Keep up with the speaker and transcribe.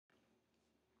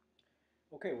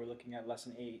Okay, we're looking at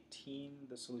lesson 18,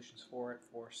 the solutions for it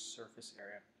for surface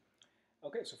area.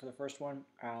 Okay, so for the first one,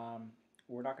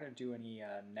 we're not going to do any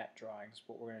net drawings.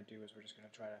 What we're going to do is we're just going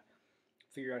to try to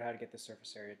figure out how to get the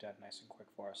surface area done nice and quick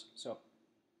for us. So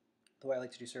the way I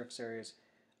like to do surface area is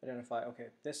identify, okay,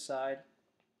 this side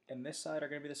and this side are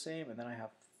going to be the same, and then I have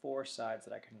four sides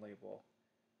that I can label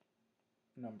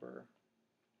number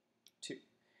 2.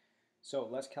 So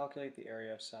let's calculate the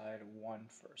area of side 1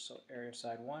 first. So area of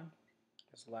side 1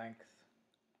 is length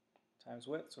times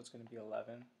width, so it's going to be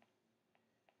 11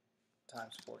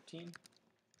 times 14,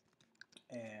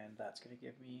 and that's going to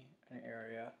give me an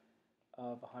area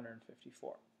of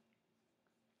 154.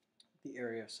 The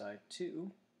area of side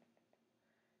 2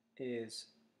 is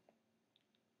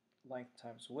length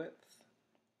times width,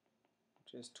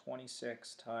 which is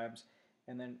 26 times,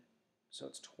 and then, so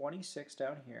it's 26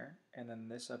 down here, and then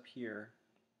this up here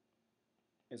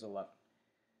is 11.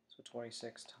 So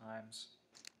 26 times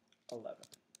 11.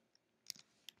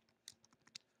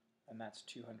 And that's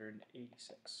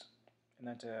 286. And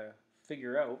then to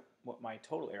figure out what my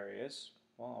total area is,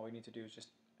 well, all we need to do is just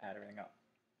add everything up.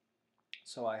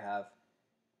 So I have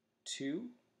 2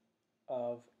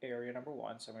 of area number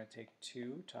 1, so I'm going to take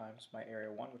 2 times my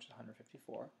area 1, which is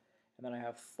 154, and then I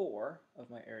have 4 of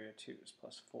my area 2's,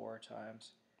 plus 4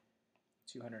 times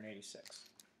 286.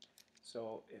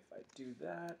 So if I do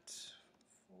that,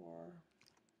 4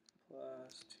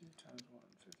 plus 2 times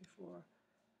 154,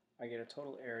 I get a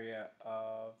total area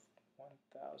of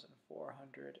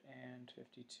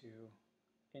 1,452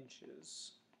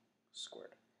 inches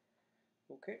squared.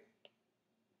 Okay.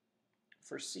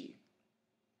 For C,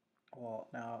 well,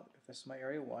 now if this is my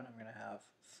area 1, I'm going to have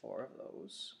 4 of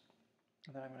those,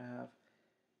 and then I'm going to have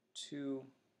 2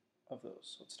 of those.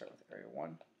 So let's start with area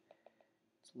 1.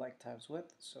 It's length times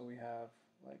width, so we have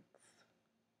length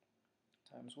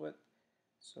times width,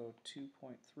 so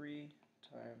 2.3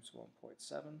 times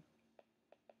 1.7.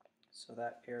 So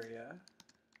that area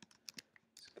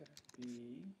is going to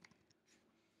be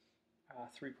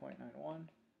 3.91.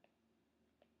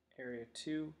 Area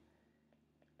 2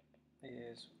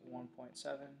 is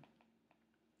 1.7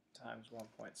 times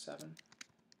 1.7,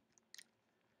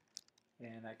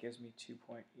 and that gives me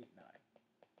 2.89.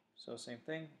 So same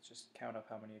thing, let's just count up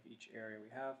how many of each area we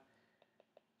have.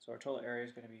 So our total area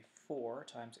is going to be 4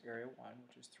 times area 1,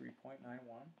 which is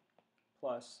 3.91,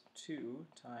 plus 2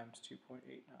 times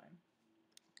 2.89.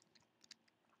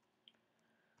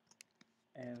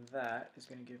 And that is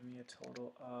going to give me a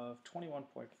total of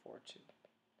 21.42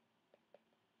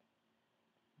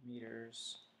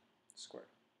 meters squared.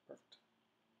 Perfect.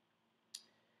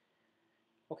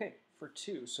 Okay, for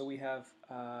 2, so we have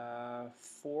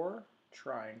 4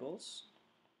 triangles.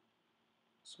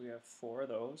 So we have 4 of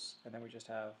those, and then we just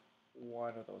have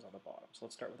 1 of those on the bottom. So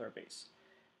let's start with our base.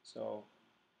 So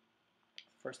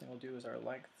first thing we'll do is our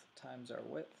length times our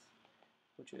width,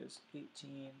 which is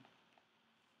 18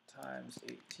 times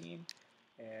 18,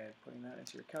 and putting that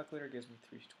into your calculator gives me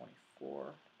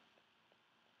 324.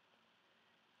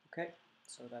 Okay,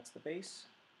 so that's the base.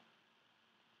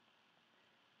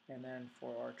 And then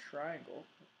for our triangle,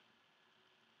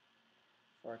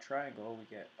 we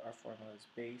get our formula is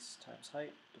base times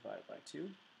height divided by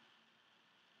 2.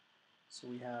 So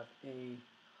we have a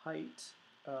height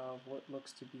of what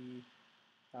looks to be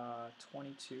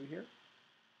 22 here.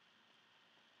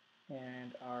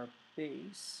 And our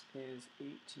base is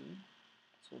 18,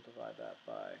 so we'll divide that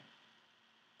by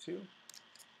 2.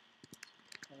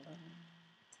 11,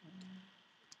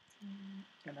 10,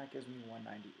 and that gives me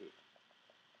 198.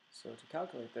 So to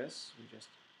calculate this, we just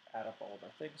add up all of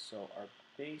our things. So our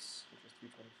base, which is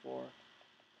 324,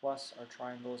 plus our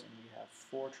triangles, and we have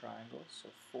 4 triangles, so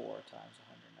 4 times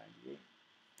 198.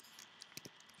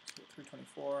 So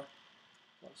 324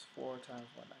 plus 4 times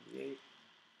 198,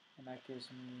 and that gives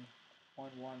me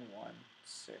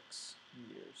 1116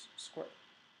 meters squared.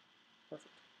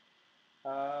 Perfect.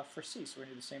 For C, so we're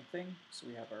going to do the same thing. So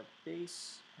we have our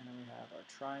base, and then we have our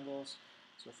triangles.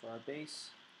 So for our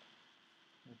base,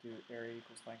 we'll do area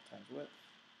equals length times width.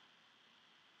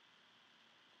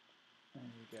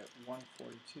 And we get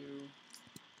 142,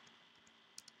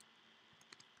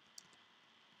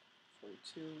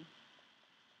 42,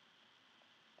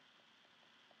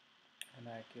 and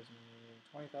that gives me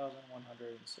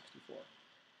 20,164.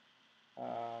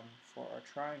 For our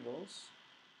triangles,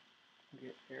 we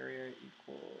get area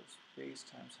equals base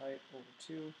times height over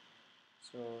 2.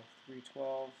 So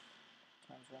 312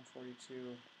 times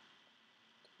 142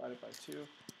 divided by 2. So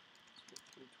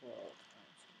 312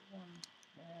 times 1,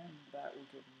 and that will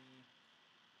give me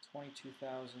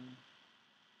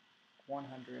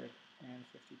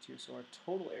 22,152. So our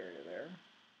total area there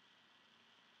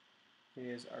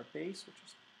is our base, which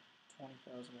is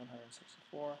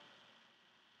 20,164,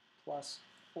 plus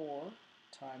 4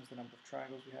 times the number of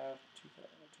triangles we have,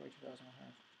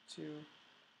 22,152.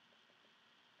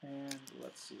 And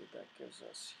let's see what that gives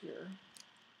us here.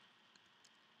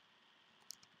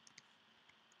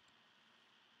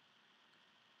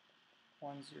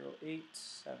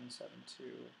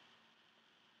 $108,772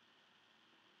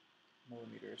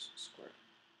 millimeters squared.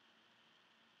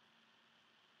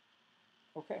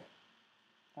 Okay,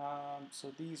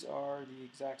 so these are the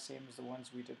exact same as the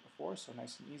ones we did before, so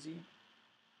nice and easy.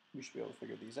 We should be able to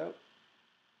figure these out.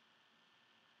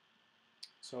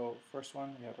 So first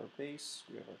one, we have our base,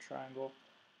 we have our triangle.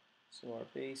 So our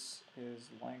base is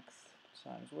length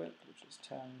times width, which is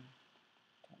 10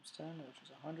 times 10, which is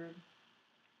 100.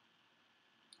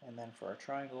 And then for our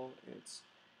triangle, it's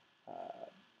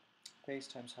base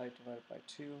times height divided by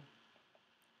 2.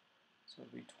 So it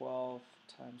would be 12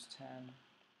 times 10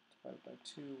 divided by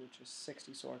 2, which is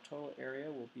 60. So our total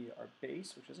area will be our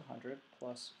base, which is 100,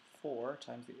 plus 4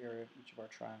 times the area of each of our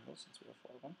triangles, since we have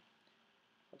 4 of them,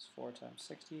 plus 4 times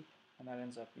 60, and that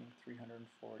ends up being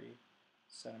 340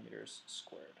 centimeters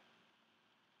squared.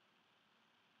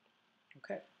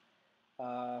 Okay,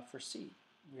 for C,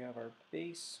 we have our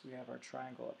base, we have our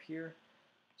triangle up here.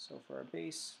 So for our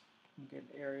base, we get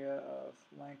an area of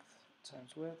length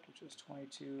times width, which is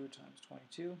 22 times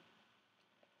 22.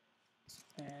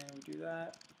 And we do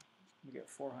that, we get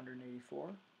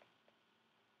 484.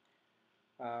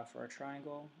 For our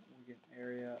triangle, we get an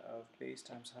area of base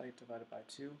times height divided by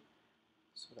 2.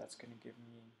 So that's going to give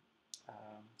me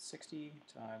 60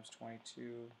 times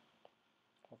 22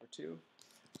 over 2.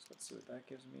 So let's see what that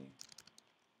gives me.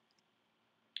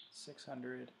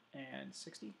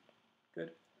 660.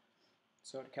 Good.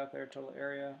 So to calculate our total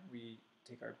area, we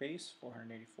take our base,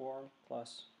 484,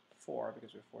 plus 4,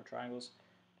 because we have 4 triangles,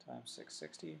 times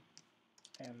 660.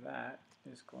 And that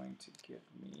is going to give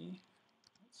me,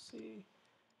 let's see,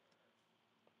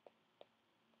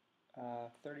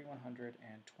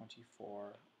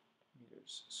 3,124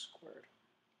 meters squared.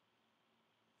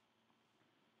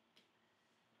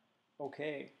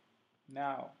 Okay,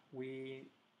 now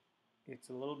it's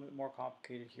a little bit more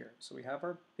complicated here. So we have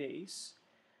our base,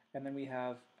 and then we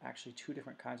have actually 2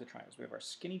 different kinds of triangles. We have our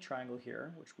skinny triangle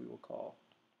here, which we will call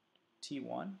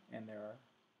T1, and there are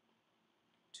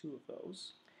 2 of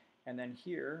those. And then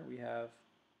here we have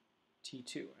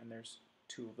T2, and there's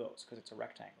 2 of those because it's a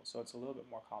rectangle. So it's a little bit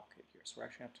more complicated here. So we're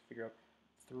actually going to have to figure out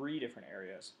 3 different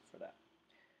areas for that.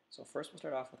 So first we'll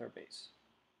start off with our base.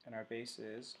 And our base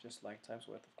is just length times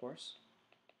width, of course.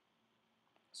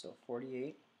 So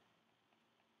 48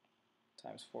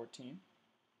 times 14.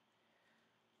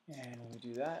 And when we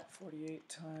do that, 48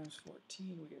 times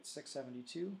 14, we get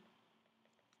 672.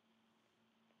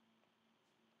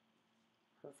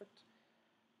 Perfect.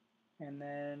 And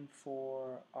then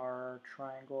for our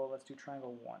triangle, let's do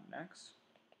triangle 1 next.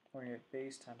 We're going to get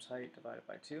base times height divided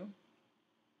by 2.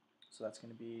 So that's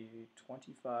going to be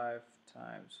 25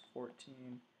 times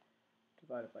 14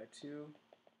 divided by 2.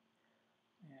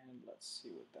 And let's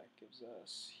see what that gives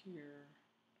us here.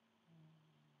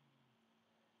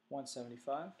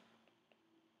 175.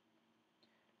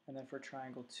 And then for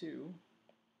triangle 2,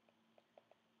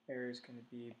 area is going to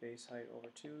be base height over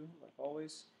 2, like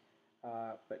always.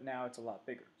 But now it's a lot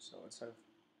bigger. So instead of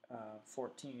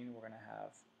 14, we're going to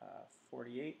have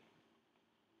 48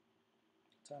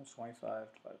 times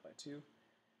 25 divided by 2.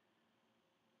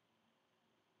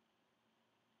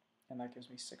 And that gives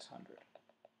me 600.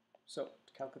 So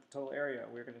to calculate the total area,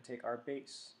 we're going to take our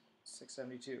base,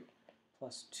 672,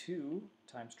 plus 2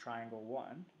 times triangle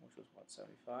 1, which was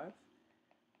 175,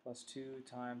 plus 2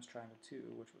 times triangle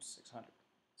 2, which was 600.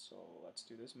 So let's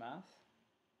do this math.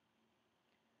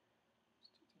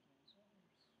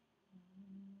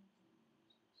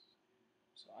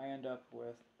 So I end up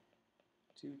with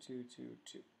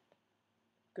 2222.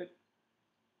 Good.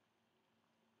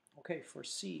 Okay, for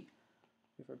C,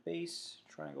 we have our base,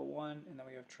 triangle 1, and then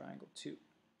we have triangle 2.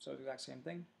 So the exact same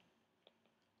thing.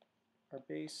 Our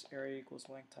base area equals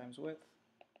length times width,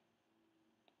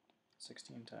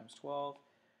 16 times 12.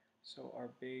 So our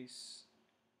base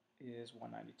is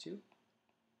 192.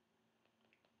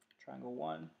 Triangle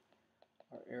 1,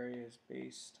 our area is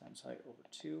base times height over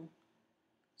 2.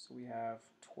 So we have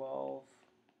 12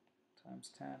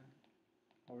 times 10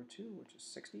 over 2, which is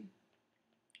 60.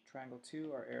 Triangle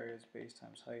 2, our area is base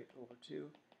times height over 2.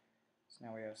 So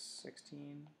now we have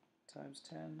 16 times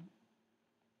 10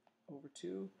 over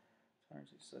 2.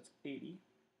 So that's 80.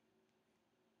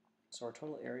 So our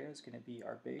total area is going to be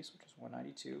our base, which is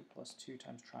 192, plus 2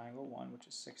 times triangle 1, which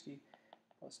is 60,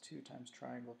 plus 2 times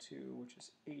triangle 2, which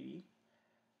is 80.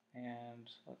 And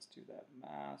let's do that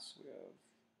mass. We have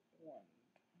 1.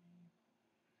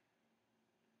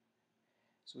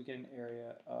 So we get an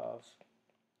area of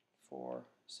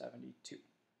 472.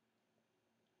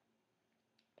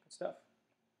 Good stuff.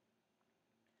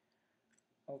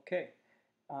 Okay,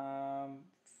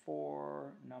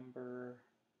 for number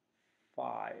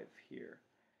 5 here.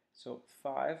 So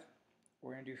 5,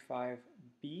 we're going to do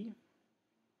 5b.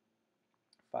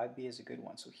 5b is a good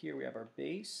one. So here we have our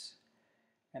base,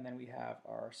 and then we have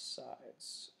our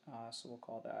sides. So we'll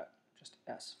call that just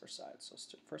S for sides.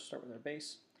 So first start with our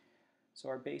base. So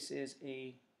our base is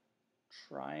a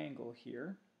triangle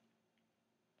here.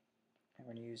 And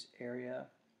we're going to use area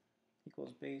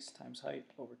equals base times height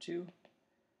over 2.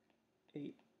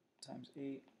 8 times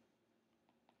 8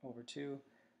 over 2,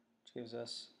 which gives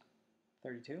us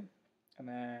 32. And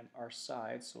then our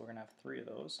sides, so we're going to have 3 of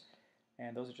those.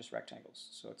 And those are just rectangles.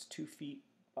 So it's 2 feet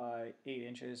by 8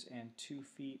 inches and 2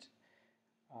 feet.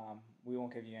 We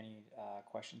won't give you any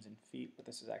questions in feet, but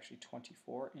this is actually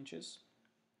 24 inches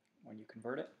when you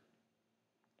convert it.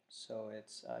 So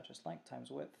it's just length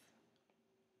times width.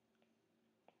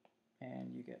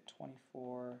 And you get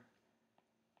 24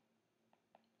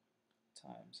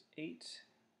 times 8.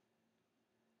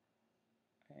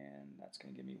 And that's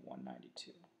going to give me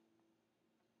 192.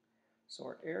 So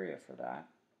our area for that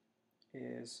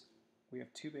is, we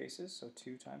have 2 bases, so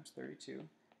 2 times 32,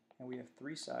 and we have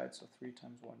 3 sides, so 3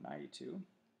 times 192,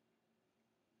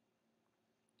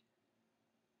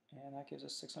 and that gives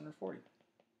us 640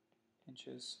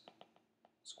 inches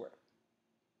squared.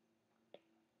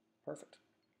 Perfect.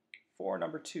 For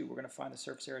number 2, we're going to find the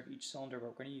surface area of each cylinder, but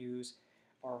we're going to use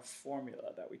our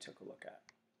formula that we took a look at.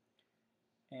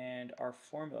 And our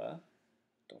formula,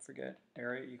 don't forget,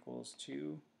 area equals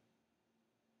 2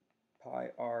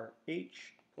 pi r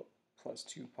h plus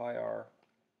 2 pi r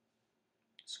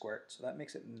squared. So that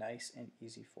makes it nice and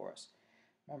easy for us.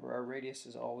 Remember, our radius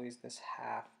is always this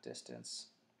half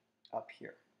distance up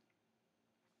here.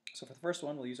 So for the first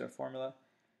one, we'll use our formula.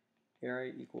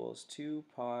 Area equals 2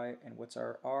 pi, and what's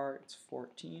our r? It's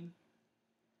 14,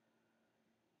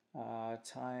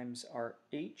 times our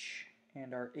h,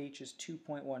 and our h is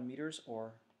 2.1 meters,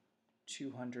 or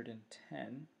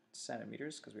 210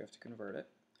 centimeters, because we have to convert it,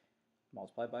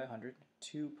 multiplied by 100,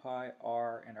 2 pi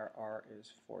r, and our r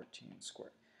is 14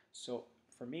 squared. So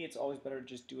for me, it's always better to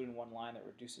just do it in one line. That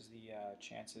reduces the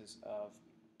chances of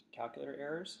calculator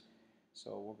errors.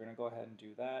 So we're going to go ahead and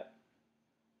do that.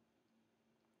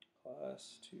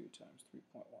 Plus 2 times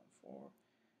 3.14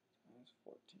 times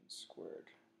 14 squared.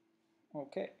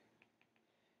 Okay,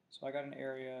 so I got an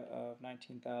area of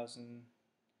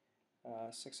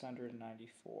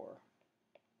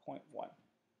 19,694.1,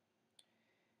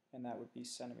 and that would be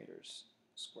centimeters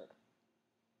squared.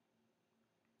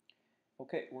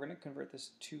 Okay, we're going to convert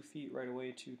this 2 feet right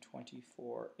away to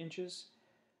 24 inches,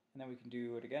 and then we can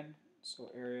do it again.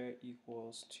 So area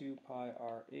equals 2 pi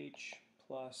r h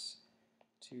plus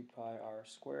 2 pi r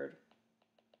squared.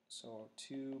 So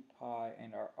 2 pi,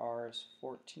 and our r is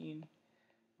 14.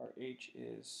 Our h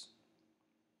is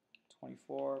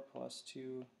 24 plus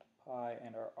 2 pi,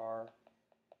 and our r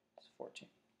is 14.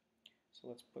 So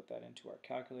let's put that into our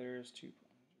calculators.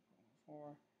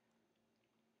 2.4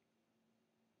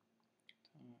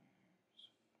 times.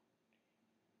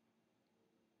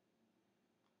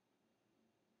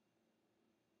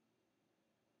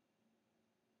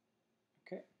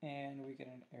 Okay, and we get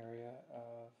an area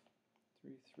of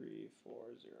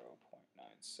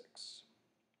 3340.96.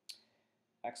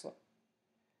 Excellent.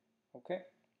 Okay,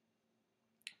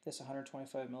 this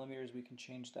 125 millimeters, we can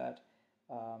change that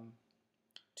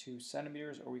to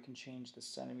centimeters, or we can change the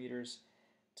centimeters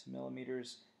to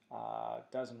millimeters.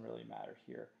 Doesn't really matter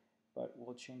here, but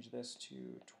we'll change this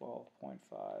to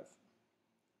 12.5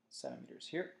 centimeters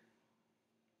here.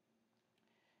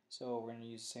 So we're going to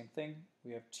use the same thing.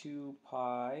 We have 2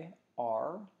 pi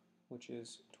r, which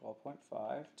is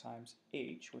 12.5, times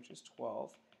h, which is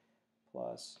 12,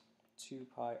 plus 2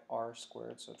 pi r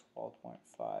squared, so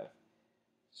 12.5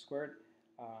 squared.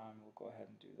 We'll go ahead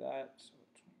and do that. So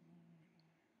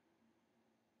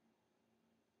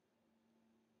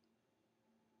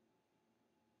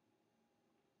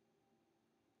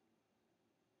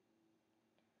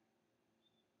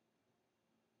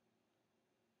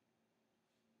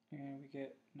and we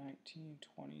get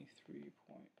 1923.25.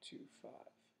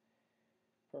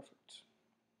 Perfect.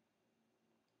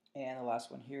 And the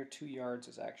last one here, 2 yards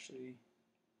is actually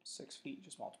 6 feet,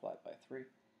 just multiply it by 3.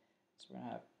 So we're going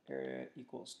to have area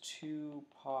equals 2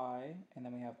 pi, and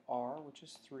then we have r, which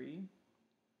is 3,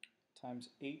 times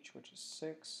h, which is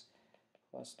 6,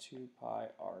 plus 2 pi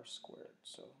r squared,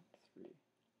 so 3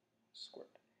 squared.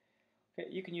 Okay,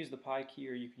 you can use the pi key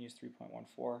or you can use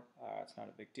 3.14. It's not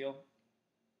a big deal.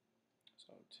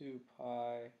 So 2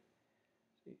 pi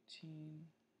 18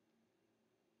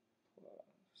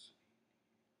 plus.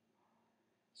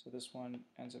 So this one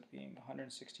ends up being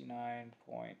 169.65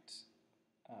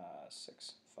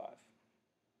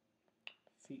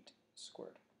 feet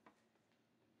squared.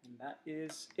 And that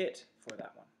is it for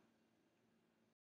that one.